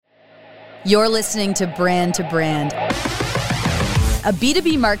You're listening to Brand to Brand, a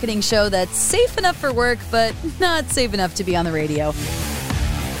B2B marketing show that's safe enough for work, but not safe enough to be on the radio.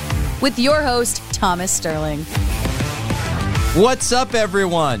 With your host, Thomas Sterling. What's up,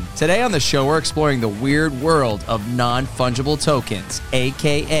 everyone? Today on the show, we're exploring the weird world of non-fungible tokens,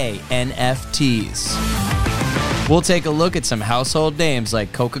 aka NFTs. We'll take a look at some household names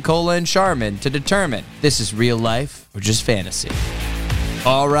like Coca-Cola and Charmin to determine this is real life or just fantasy.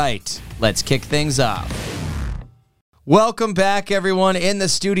 All right, let's kick things off. Welcome back, everyone, in the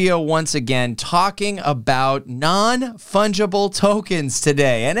studio once again, talking about non-fungible tokens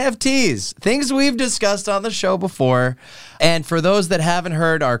today, NFTs, things we've discussed on the show before. And for those that haven't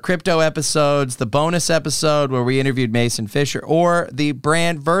heard our crypto episodes, the bonus episode where we interviewed Mason Fisher, or the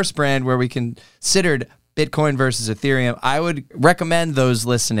brand versus brand where we considered Bitcoin versus Ethereum, I would recommend those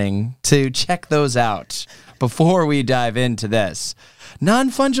listening to check those out before we dive into this.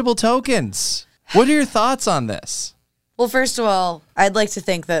 Non-fungible tokens. What are your thoughts on this? Well, first of all, I'd like to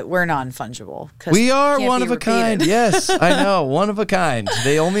think that we're non-fungible. We are one of a kind. Yes, I know. One of a kind.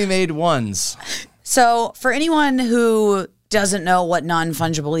 They only made ones. So for anyone who doesn't know what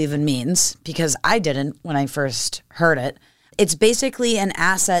non-fungible even means, because I didn't when I first heard it, it's basically an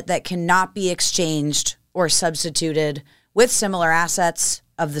asset that cannot be exchanged or substituted with similar assets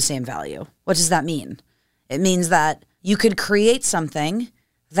of the same value. What does that mean? It means that you could create something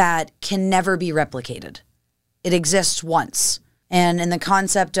that can never be replicated. It exists once. And in the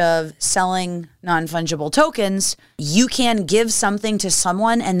concept of selling non-fungible tokens, you can give something to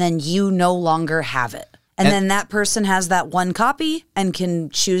someone and then you no longer have it. And then that person has that one copy and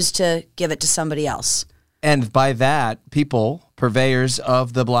can choose to give it to somebody else. And by that, people, purveyors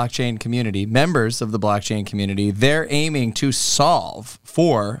of the blockchain community, members of the blockchain community, they're aiming to solve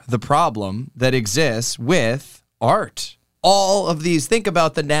for the problem that exists with art. All of these, think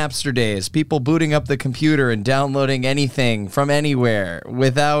about the Napster days, people booting up the computer and downloading anything from anywhere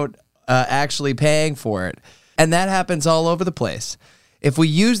without actually paying for it. And that happens all over the place. If we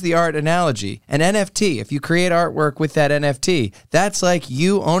use the art analogy, an NFT, if you create artwork with that NFT, that's like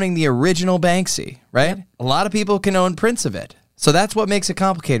you owning the original Banksy, right? Yep. A lot of people can own prints of it. So that's what makes it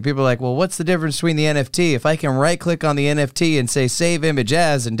complicated. People are like, well, what's the difference between the NFT? If I can right-click on the NFT and say save image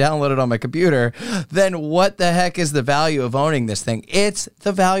as and download it on my computer, then what the heck is the value of owning this thing? It's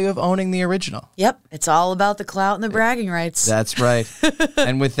the value of owning the original. Yep. It's all about the clout and the bragging rights. That's right.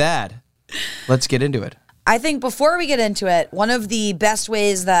 And with that, let's get into it. I think before we get into it, one of the best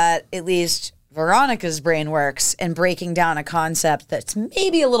ways that at least Veronica's brain works in breaking down a concept that's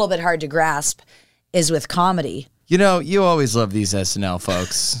maybe a little bit hard to grasp is with comedy. You know, you always love these SNL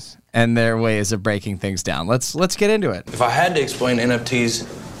folks and their ways of breaking things down. Let's get into it. If I had to explain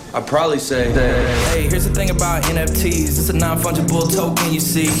NFTs, I'd probably say that, hey, here's the thing about NFTs. It's a non-fungible token, you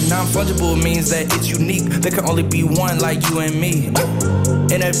see. Non-fungible means that it's unique. There can only be one like you and me.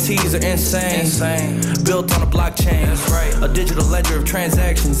 NFTs are insane. Built on a blockchain. That's right. A digital ledger of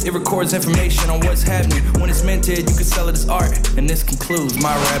transactions. It records information on what's happening. When it's minted, you can sell it as art. And this concludes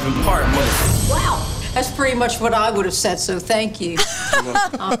my rapping part. Wow. That's pretty much what I would have said, so thank you. Let's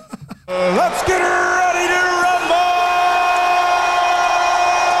get ready to rumble!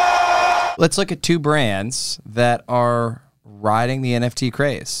 Let's look at two brands that are riding the NFT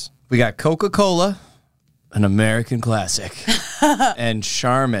craze. We got Coca-Cola, an American classic, and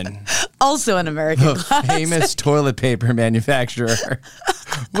Charmin, also an American classic, famous toilet paper manufacturer.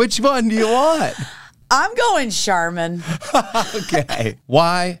 Which one do you want? I'm going Charmin. Okay.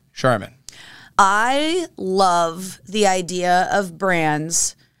 Why Charmin? I love the idea of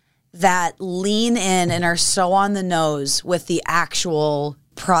brands that lean in and are so on the nose with the actual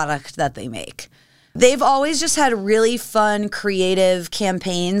product that they make. They've always just had really fun, creative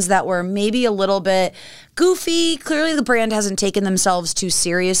campaigns that were maybe a little bit goofy. Clearly, the brand hasn't taken themselves too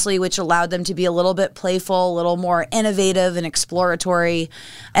seriously, which allowed them to be a little bit playful, a little more innovative and exploratory.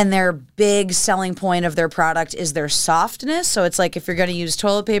 And their big selling point of their product is their softness. So it's like, if you're going to use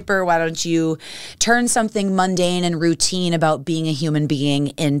toilet paper, why don't you turn something mundane and routine about being a human being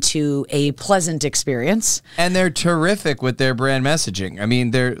into a pleasant experience? And they're terrific with their brand messaging. I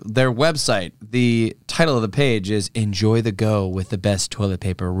mean, their website, the title of the page is "Enjoy the Go with the Best Toilet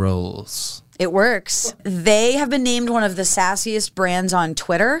Paper Rolls." It works. They have been named one of the sassiest brands on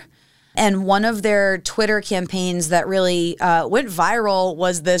Twitter. And one of their Twitter campaigns that really went viral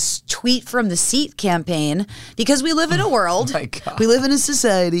was this tweet from the seat campaign, because we live in a world, we live in a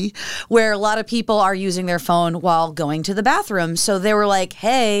society where a lot of people are using their phone while going to the bathroom. So they were like,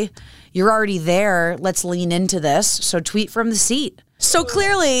 hey, you're already there. Let's lean into this. So tweet from the seat. So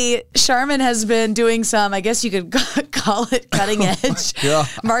clearly, Charmin has been doing some, I guess you could call it cutting edge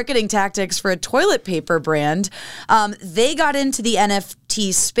marketing tactics for a toilet paper brand. They got into the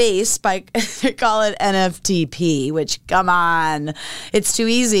NFT space by, they call it NFTP, which, come on, it's too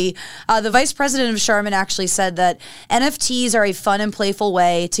easy. The vice president of Charmin actually said that NFTs are a fun and playful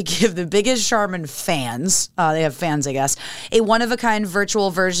way to give the biggest Charmin fans, they have fans, I guess, a one-of-a-kind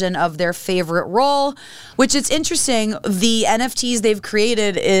virtual version of their favorite roll, which it's interesting. The NFTs they've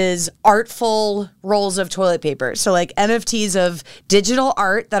created is artful rolls of toilet paper. So like NFTs of digital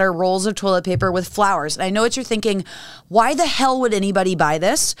art that are rolls of toilet paper with flowers. And I know what you're thinking, why the hell would anybody buy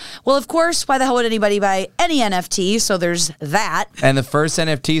this? Well, of course, why the hell would anybody buy any NFT? So there's that. And the first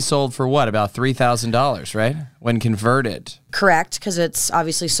NFT sold for what? About $3,000, right? When converted. Correct, because it's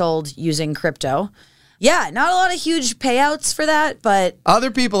obviously sold using crypto. Yeah, not a lot of huge payouts for that, but...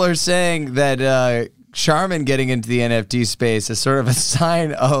 Other people are saying that Charmin getting into the NFT space is sort of a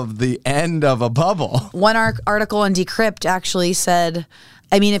sign of the end of a bubble. One article in Decrypt actually said,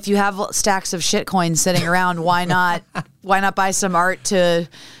 I mean, if you have stacks of shit coins sitting around, why not buy some art to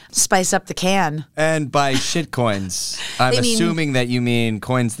spice up the can? And by shit coins, I'm assuming that you mean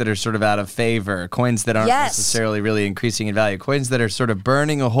coins that are sort of out of favor, coins that aren't necessarily really increasing in value, coins that are sort of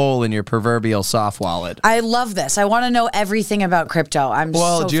burning a hole in your proverbial soft wallet. I love this. I want to know everything about crypto.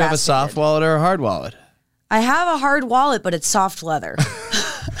 Well, do you have a soft wallet or a hard wallet? I have a hard wallet, but it's soft leather.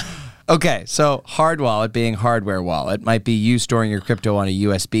 Okay, so hard wallet being hardware wallet might be you storing your crypto on a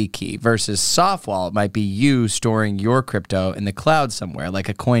USB key versus soft wallet might be you storing your crypto in the cloud somewhere, like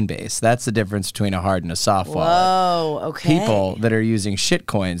a Coinbase. That's the difference between a hard and a soft wallet. Whoa, okay. People that are using shit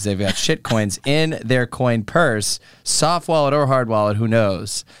coins, they've got shit coins in their coin purse, soft wallet or hard wallet, who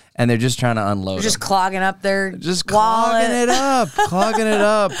knows? And they're just trying to unload They're just them. clogging up their just wallet. clogging it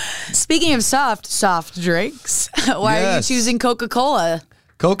up. Speaking of soft drinks, why are you choosing Coca-Cola?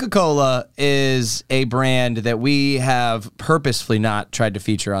 Coca-Cola is a brand that we have purposefully not tried to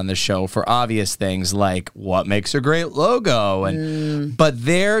feature on the show for obvious things like what makes a great logo, but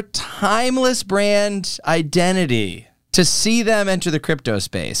their timeless brand identity. To see them enter the crypto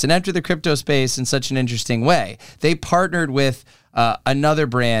space and enter the crypto space in such an interesting way, they partnered with another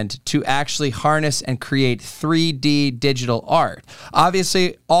brand to actually harness and create 3D digital art.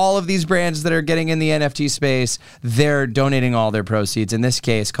 Obviously, all of these brands that are getting in the NFT space, they're donating all their proceeds. In this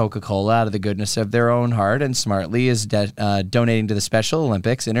case, Coca-Cola, out of the goodness of their own heart and smartly, is donating to the Special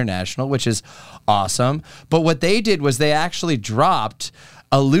Olympics International, which is awesome. But what they did was they actually dropped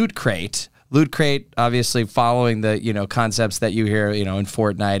a loot crate. Loot Crate, obviously following the, concepts that you hear, in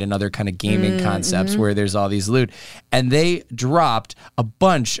Fortnite and other kind of gaming concepts where there's all these loot. And they dropped a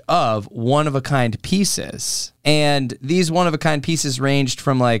bunch of one-of-a-kind pieces. And these one-of-a-kind pieces ranged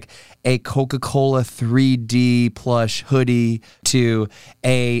from like a Coca-Cola 3D plush hoodie to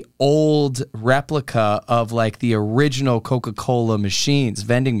a old replica of like the original Coca-Cola machines,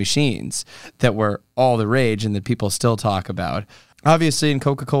 vending machines that were all the rage and that people still talk about. Obviously, in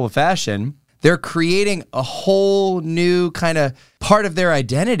Coca-Cola fashion, they're creating a whole new kind of part of their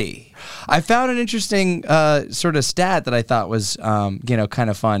identity. I found an interesting sort of stat that I thought was, kind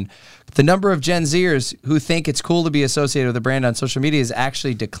of fun. The number of Gen Zers who think it's cool to be associated with a brand on social media is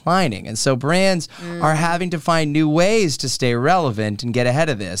actually declining. And so brands are having to find new ways to stay relevant and get ahead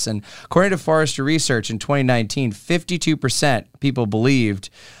of this. And according to Forrester Research in 2019, 52% people believed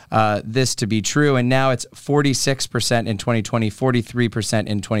this to be true. And now it's 46% in 2020, 43%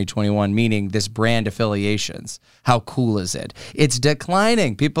 in 2021, meaning this brand affiliations. How cool is it? It's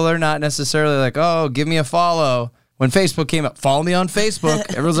declining. People are not necessarily like, oh, give me a follow. When Facebook came up, follow me on Facebook.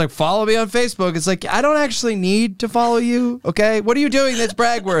 Everyone's like, follow me on Facebook. It's like, I don't actually need to follow you, okay? What are you doing that's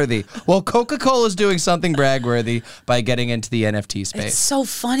bragworthy? Well, Coca-Cola's doing something bragworthy by getting into the NFT space. It's so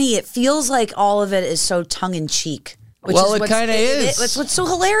funny. It feels like all of it is so tongue-in-cheek. Well, it kind of is. It's what's so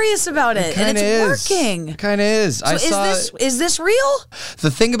hilarious about it, and it's working. It kind of is. So is this real?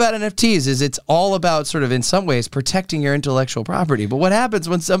 The thing about NFTs is it's all about sort of, in some ways, protecting your intellectual property. But what happens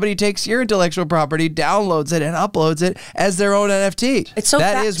when somebody takes your intellectual property, downloads it, and uploads it as their own NFT?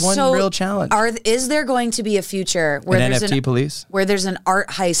 That is one real challenge. Is there going to be a future where there's NFT police? Where there's an art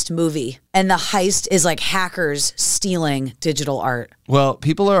heist movie, and the heist is like hackers stealing digital art? Well,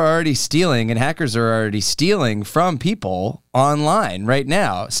 people are already stealing, and hackers are already stealing from people online right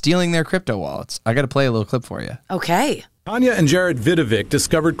now, stealing their crypto wallets. I got to play a little clip for you. Okay. Tanya and Jared Vidovic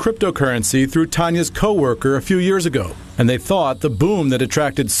discovered cryptocurrency through Tanya's coworker a few years ago, and they thought the boom that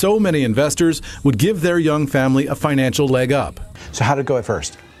attracted so many investors would give their young family a financial leg up. So how did it go at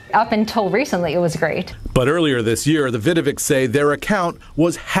first? Up until recently, it was great. But earlier this year, the Vidovics say their account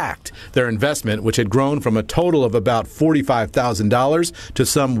was hacked. Their investment, which had grown from a total of about $45,000 to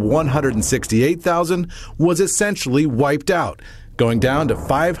some $168,000, was essentially wiped out, going down to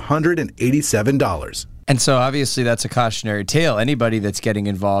 $587. And so obviously that's a cautionary tale. Anybody that's getting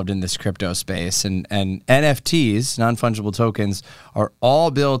involved in this crypto space and NFTs, non-fungible tokens, are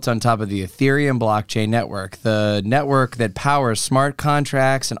all built on top of the Ethereum blockchain network, the network that powers smart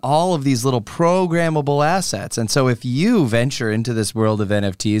contracts and all of these little programmable assets. And so if you venture into this world of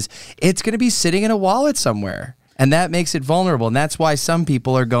NFTs, it's going to be sitting in a wallet somewhere. And that makes it vulnerable. And that's why some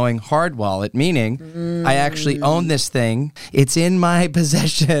people are going hard wallet, meaning I actually own this thing. It's in my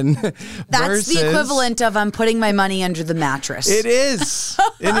possession. That's the equivalent of I'm putting my money under the mattress. It is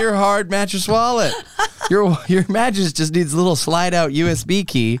in your hard mattress wallet. Your mattress just needs a little slide out USB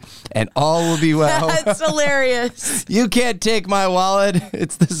key and all will be well. That's hilarious. You can't take my wallet.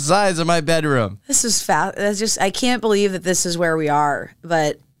 It's the size of my bedroom. This is fast. That's just, I can't believe that this is where we are.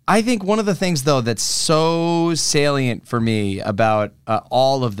 But I think one of the things, though, that's so salient for me about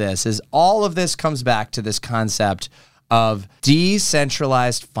all of this is all of this comes back to this concept of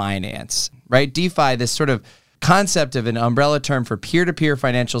decentralized finance, right? DeFi, this sort of concept of an umbrella term for peer-to-peer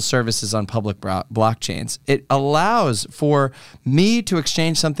financial services on public blockchains. It allows for me to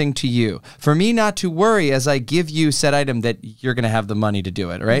exchange something to you, for me not to worry as I give you said item that you're going to have the money to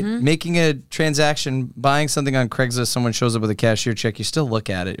do it, right? Making a transaction, buying something on Craigslist, someone shows up with a cashier check, you still look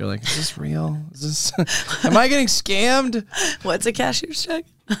at it. You're like, is this real? Is this? Am I getting scammed? What's a cashier's check?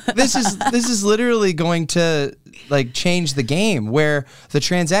 This is literally going to like change the game where the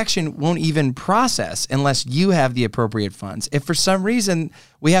transaction won't even process unless you have the appropriate funds. If for some reason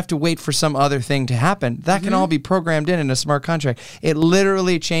we have to wait for some other thing to happen, that can all be programmed in a smart contract. It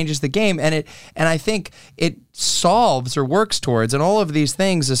literally changes the game, and I think it solves or works towards, and all of these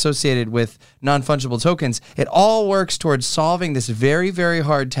things associated with non-fungible tokens, it all works towards solving this very, very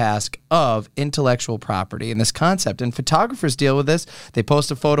hard task of intellectual property and this concept. And photographers deal with this. They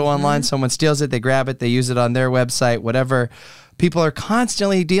post a photo online, someone steals it, they grab it, they use it on their website, whatever. People are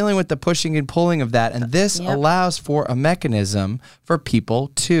constantly dealing with the pushing and pulling of that, and this allows for a mechanism for people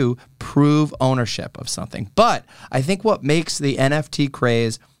to prove ownership of something. But I think what makes the NFT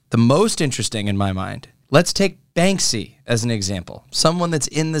craze the most interesting in my mind, let's take Banksy as an example, someone that's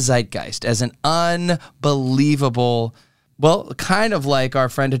in the zeitgeist as an unbelievable, well, kind of like our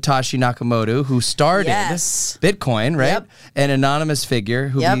friend Hitoshi Nakamoto, who started Bitcoin, right? Yep. An anonymous figure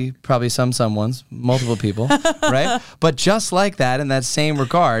who we probably someone's, multiple people, right? But just like that, in that same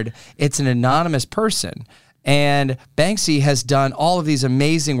regard, it's an anonymous person. And Banksy has done all of these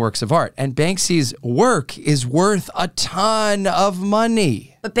amazing works of art. And Banksy's work is worth a ton of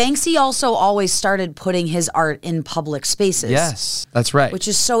money. But Banksy also always started putting his art in public spaces. Yes, that's right. Which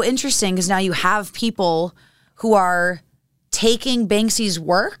is so interesting because now you have people who are taking Banksy's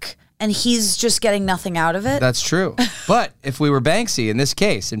work and he's just getting nothing out of it. That's true. But if we were Banksy in this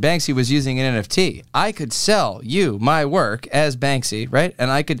case, and Banksy was using an NFT, I could sell you my work as Banksy, right? And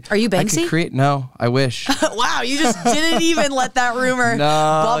I could... Are you I Banksy? could create... No, I wish. Wow, you just didn't even let that rumor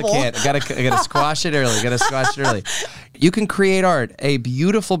bubble. I can't. I gotta squash it early. You can create art, a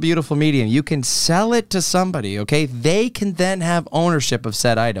beautiful, beautiful medium. You can sell it to somebody, okay? They can then have ownership of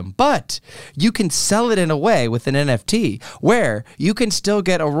said item. But you can sell it in a way with an NFT where you can still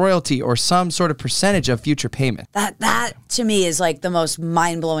get a royalty or some sort of percentage of future payment. That to me is like the most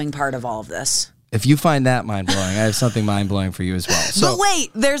mind-blowing part of all of this. If you find that mind-blowing, I have something mind-blowing for you as well. So, but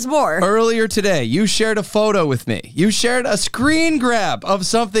wait, there's more. Earlier today, you shared a photo with me. You shared a screen grab of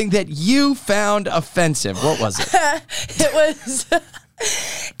something that you found offensive. What was it?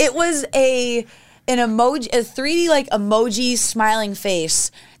 It was an emoji, a 3D like emoji smiling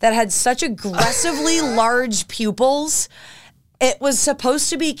face that had such aggressively large pupils. It was supposed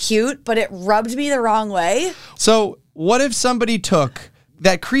to be cute, but it rubbed me the wrong way. So what if somebody took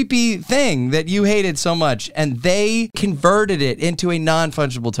that creepy thing that you hated so much and they converted it into a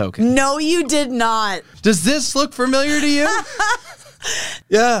non-fungible token? No, you did not. Does this look familiar to you?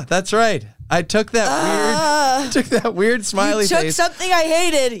 Yeah, that's right. I took that weird smiley You took face. something I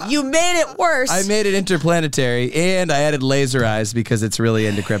hated. You made it worse. I made it interplanetary, and I added laser eyes because it's really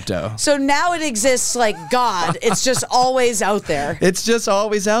into crypto. So now it exists like God. It's just always out there. It's just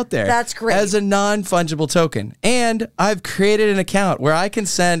always out there. That's great. As a non-fungible token. And I've created an account where I can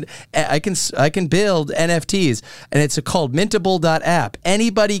build NFTs, and it's called Mintable.app.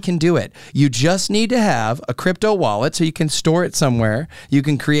 Anybody can do it. You just need to have a crypto wallet so you can store it somewhere. You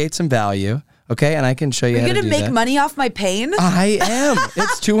can create some value. Okay, and I can show you how to do that. You're going to make money off my pain? I am.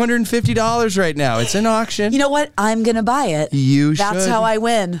 It's $250 right now. It's in auction. You know what? I'm going to buy it. That's how I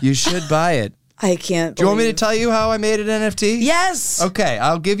win. You should buy it. I can't. Do you want me to tell you how I made an NFT? Yes. Okay,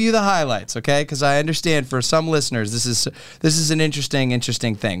 I'll give you the highlights, okay? Because I understand for some listeners, this is an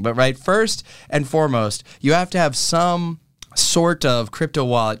interesting thing. But right, first and foremost, you have to have some sort of crypto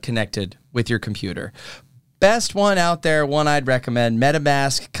wallet connected with your computer. Best one out there, one I'd recommend,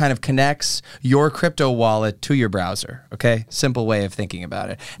 MetaMask kind of connects your crypto wallet to your browser, okay? Simple way of thinking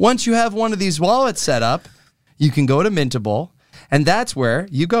about it. Once you have one of these wallets set up, you can go to Mintable, and that's where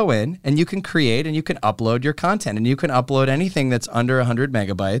you go in and you can create and you can upload your content. And you can upload anything that's under 100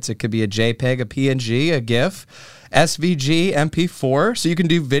 megabytes. It could be a JPEG, a PNG, a GIF, SVG, MP4. So you can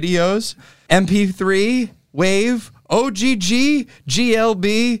do videos, MP3, WAV, OGG,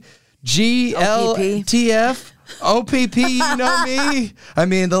 GLB, GLTF, OPP, you know me. I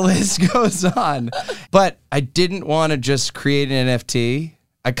mean, the list goes on. But I didn't want to just create an NFT.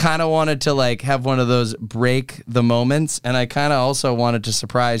 I kind of wanted to like have one of those break the moments, and I kind of also wanted to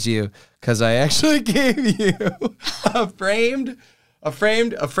surprise you because I actually gave you a framed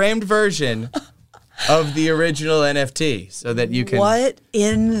version of the original NFT so that you can. What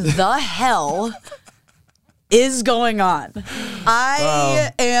in the hell is going on?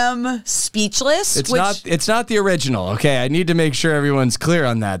 I am speechless. It's not the original. Okay, I need to make sure everyone's clear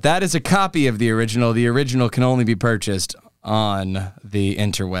on that. That is a copy of the original. The original can only be purchased on the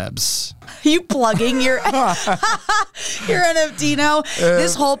interwebs. You plugging your NFT now?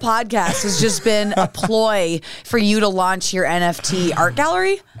 This whole podcast has just been a ploy for you to launch your NFT art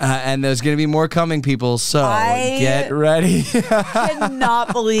gallery. And there's going to be more coming, people, so get ready. I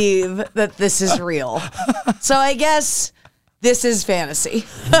cannot believe that this is real. So I guess this is fantasy.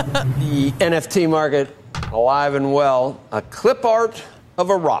 The NFT market alive and well. A clip art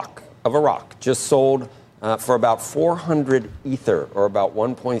of a rock just sold for about 400 Ether, or about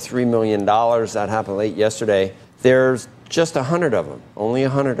 $1.3 million. That happened late yesterday. There's just 100 of them, only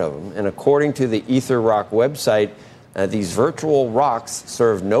 100 of them. And according to the Ether Rock website, these virtual rocks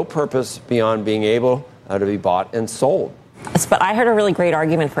serve no purpose beyond being able to be bought and sold. But I heard a really great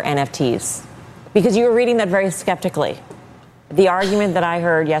argument for NFTs, because you were reading that very skeptically. The argument that I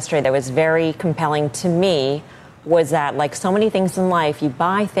heard yesterday that was very compelling to me was that, like so many things in life, you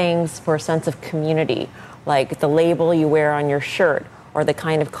buy things for a sense of community, like the label you wear on your shirt or the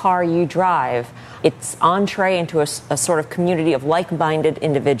kind of car you drive. It's entree into a sort of community of like-minded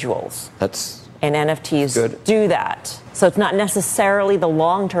individuals. And NFTs do that. So it's not necessarily the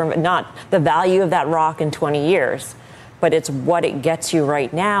long-term, not the value of that rock in 20 years, but it's what it gets you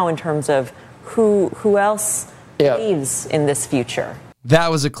right now in terms of who else believes in this future.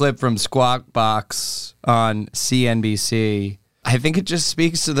 That was a clip from Squawk Box on CNBC. I think it just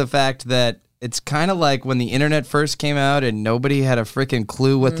speaks to the fact that it's kind of like when the internet first came out and nobody had a freaking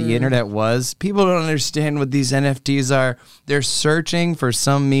clue what the internet was. People don't understand what these NFTs are. They're searching for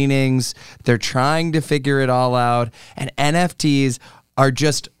some meanings. They're trying to figure it all out. And NFTs are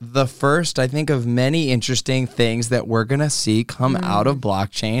just the first, I think, of many interesting things that we're going to see come out of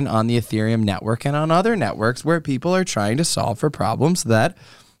blockchain on the Ethereum network and on other networks where people are trying to solve for problems that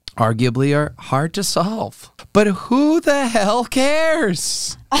arguably are hard to solve. But who the hell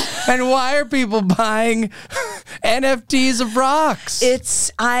cares? And why are people buying NFTs of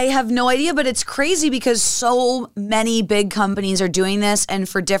rocks? I have no idea, but it's crazy because so many big companies are doing this and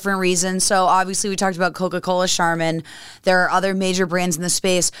for different reasons. So obviously we talked about Coca-Cola, Charmin. There are other major brands in the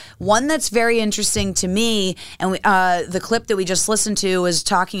space. One that's very interesting to me, and the clip that we just listened to was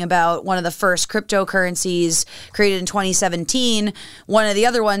talking about one of the first cryptocurrencies created in 2017. One of the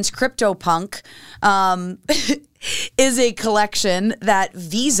other ones, CryptoPunk, is a collection that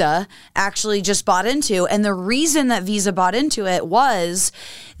Visa actually just bought into. And the reason that Visa bought into it was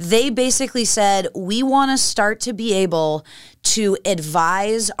they basically said, we want to start to be able to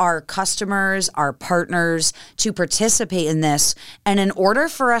advise our customers, our partners to participate in this. And in order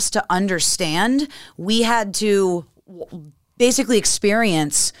for us to understand, we had to basically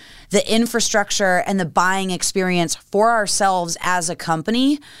experience the infrastructure and the buying experience for ourselves as a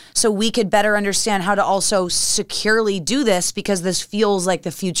company so we could better understand how to also securely do this, because this feels like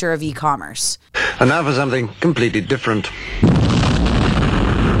the future of e-commerce. And now for something completely different.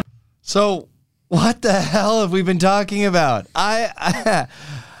 So what the hell have we been talking about?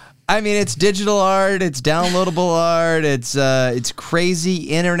 I mean, it's digital art, it's downloadable art, it's crazy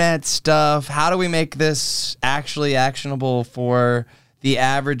internet stuff. How do we make this actually actionable for the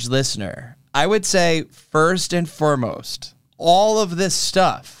average listener? I would say first and foremost, all of this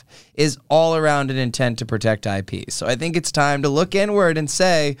stuff is all around an intent to protect IP. So I think it's time to look inward and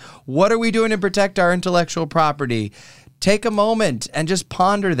say, what are we doing to protect our intellectual property? Take a moment and just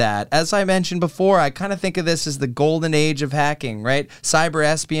ponder that. As I mentioned before, I kind of think of this as the golden age of hacking, right? Cyber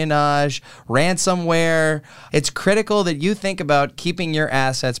espionage, ransomware. It's critical that you think about keeping your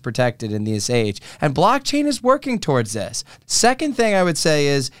assets protected in this age. And blockchain is working towards this. Second thing I would say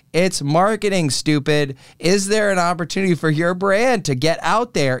is it's marketing, stupid. Is there an opportunity for your brand to get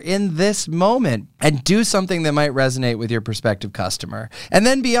out there in this moment and do something that might resonate with your prospective customer? And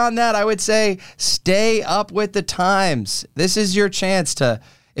then beyond that, I would say stay up with the times. This is your chance to,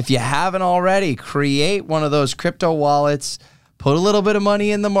 if you haven't already, create one of those crypto wallets, put a little bit of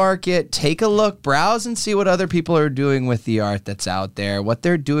money in the market, take a look, browse and see what other people are doing with the art that's out there, what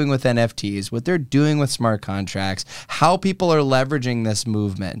they're doing with NFTs, what they're doing with smart contracts, how people are leveraging this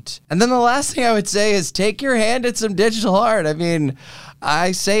movement. And then the last thing I would say is take your hand at some digital art. I mean,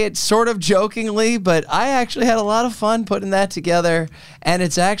 I say it sort of jokingly, but I actually had a lot of fun putting that together, and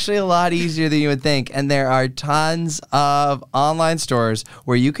it's actually a lot easier than you would think. And there are tons of online stores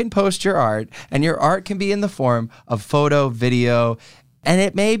where you can post your art, and your art can be in the form of photo, video, and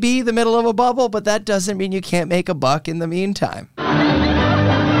it may be the middle of a bubble, but that doesn't mean you can't make a buck in the meantime.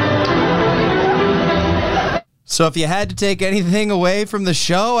 So if you had to take anything away from the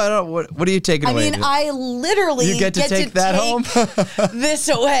show, what are you taking away? I mean, I literally you get to take that home? This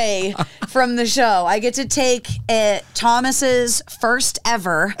away from the show. I get to take Thomas's first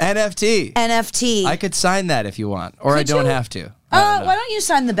ever NFT. I could sign that if you want, or I don't have to. Why don't you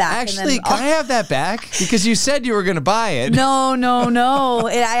sign the back? Actually, can I have that back? Because you said you were going to buy it. No.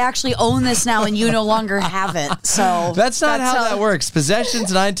 I actually own this now, and you no longer have it. So that's not how that works.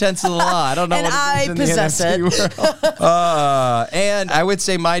 Possession's 9/10 of the law. I don't know and what it means in possess the NFT world. And I would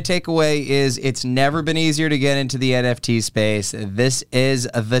say my takeaway is it's never been easier to get into the NFT space. This is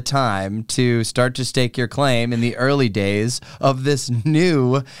the time to start to stake your claim in the early days of this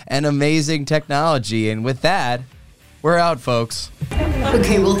new and amazing technology. And with that, we're out, folks.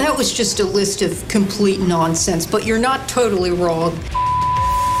 Okay, well, that was just a list of complete nonsense, but you're not totally wrong.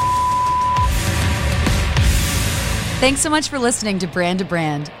 Thanks so much for listening to Brand to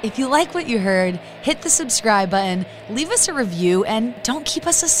Brand. If you like what you heard, hit the subscribe button, leave us a review, and don't keep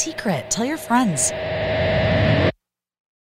us a secret. Tell your friends.